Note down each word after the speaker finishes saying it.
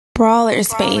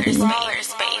Brawlers, baby.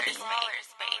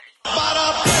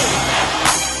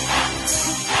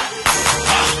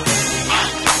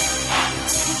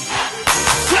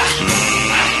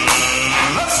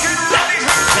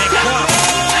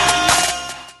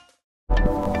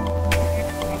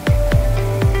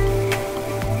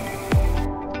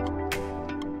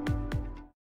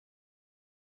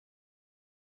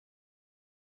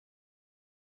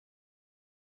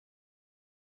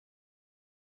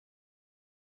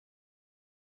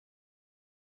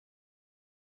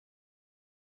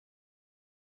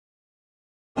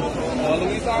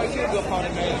 Luis Arias is a good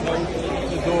opponent, man. You know,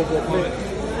 he's a durable opponent.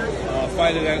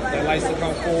 Fighter that likes to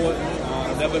come forward,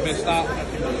 never been stopped.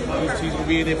 He's going to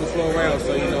be in there for 12 rounds.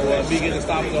 So, you know, me getting a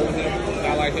stop over him, a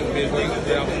guy like him would be a great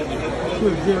opportunity.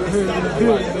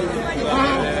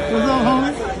 What's up,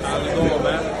 homie? How's it going,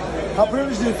 man? How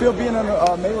privileged do you feel being on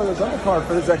Mayweather's undercard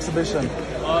for this exhibition?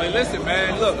 Hey, listen,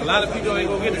 man. Look, a lot of people ain't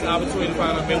going to get this opportunity to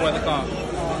fight on Mayweather card.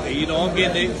 And, you know, I'm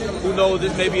getting it. Who knows,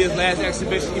 this may be his last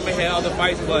exhibition. He may have other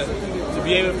fights, but to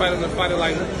be able to fight on a fighter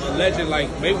like a legend like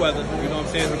Mayweather, you know what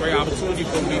I'm saying, it's a great opportunity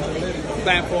for me.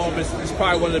 Platform is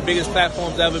probably one of the biggest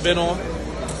platforms I've ever been on.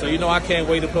 So, you know, I can't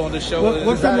wait to put on the show.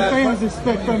 What can the fans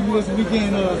expect from you this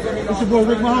weekend? It's your boy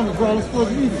Rick Mohamed, Brawlers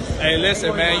Sports Media. Hey,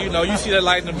 listen, man, you know, you see that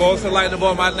lightning ball, so lightning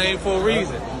ball my name for a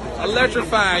reason.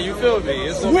 Electrifying, you feel me?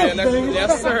 It's gonna be electrifying.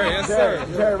 Yes, sir, yes, sir.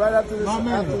 Jarrett, right after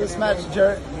this match,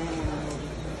 Jarrett.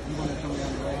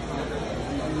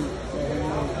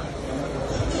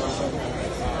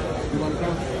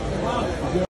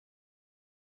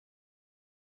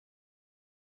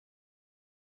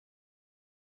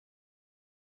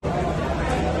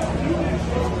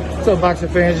 What's up, boxing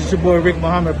fans? It's your boy Rick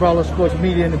Mohamed, Brawler Sports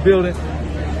Media in the building.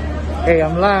 Hey,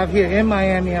 I'm live here in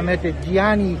Miami. I'm at the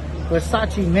Gianni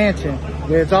Versace mansion,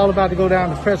 where it's all about to go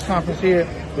down. The press conference here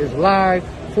is live.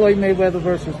 Floyd Mayweather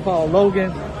versus Paul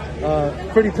Logan.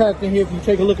 Pretty packed in here. If you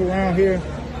take a look around here.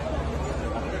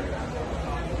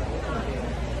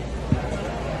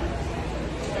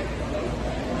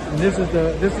 And this is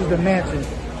the mansion.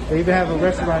 They even have a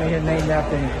restaurant in here named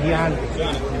after Gianni.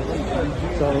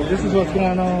 So this is what's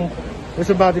going on. It's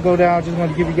about to go down. Just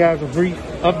want to give you guys a brief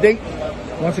update.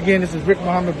 Once again, this is Rick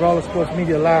Mohamed, Brawler Sports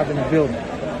Media, live in the building.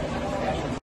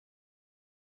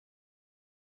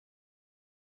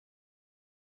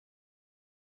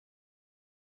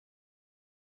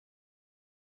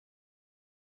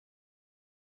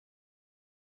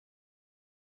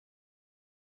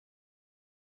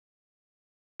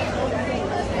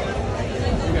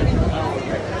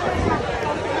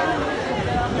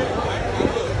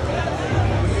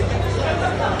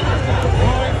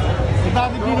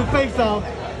 About to do the face off.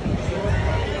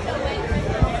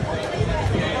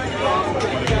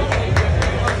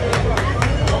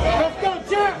 Let's go,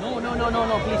 Jarrett! No,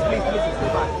 please, stay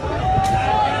back.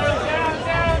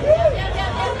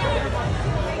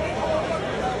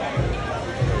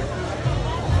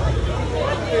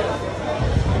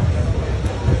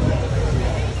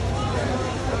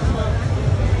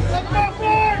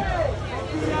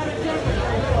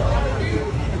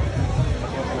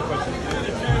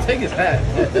 Take his hat.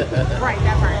 Right,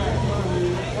 that part.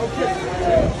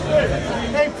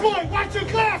 Hey, Floyd, watch your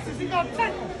glasses. He gonna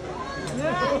take them.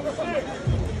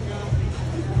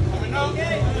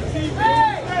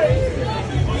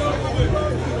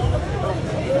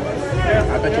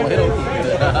 I bet you'll hit him.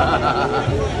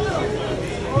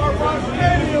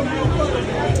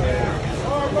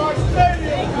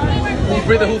 Who's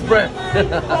breathing? Who's breath?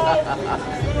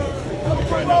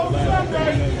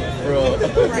 Bro,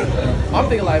 I'm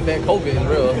thinking like, man, COVID is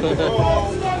real.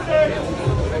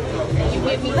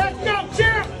 Let's go,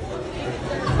 Jarrett!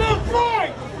 Little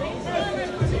Floyd!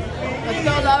 Let's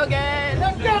go, Logan!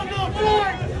 Let's go, Little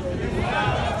Floyd!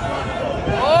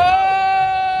 Oh!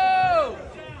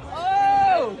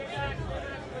 Oh!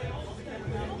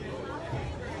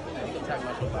 You can tag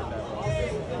my shit like that, bro.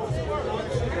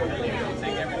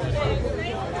 Take everything.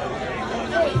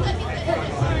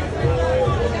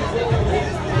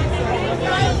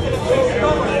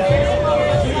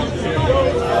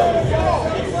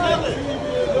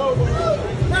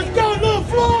 Let's go, Little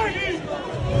Floyd!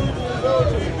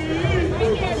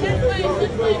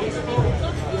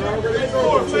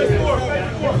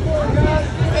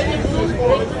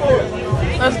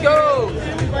 Let's go!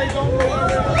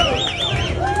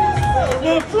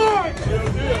 Little Floyd!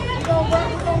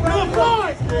 Little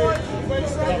Floyd!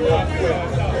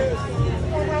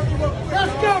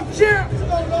 Let's go, Jarrett!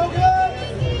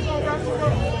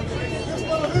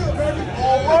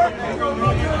 All work!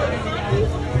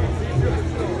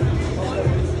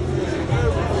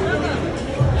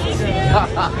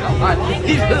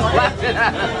 He's just laughing.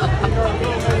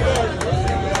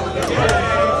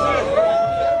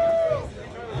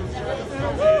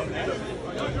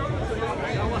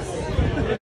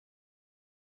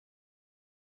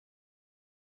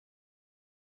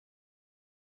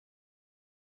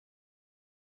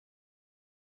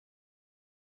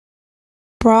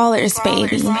 Brawlers,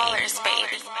 baby.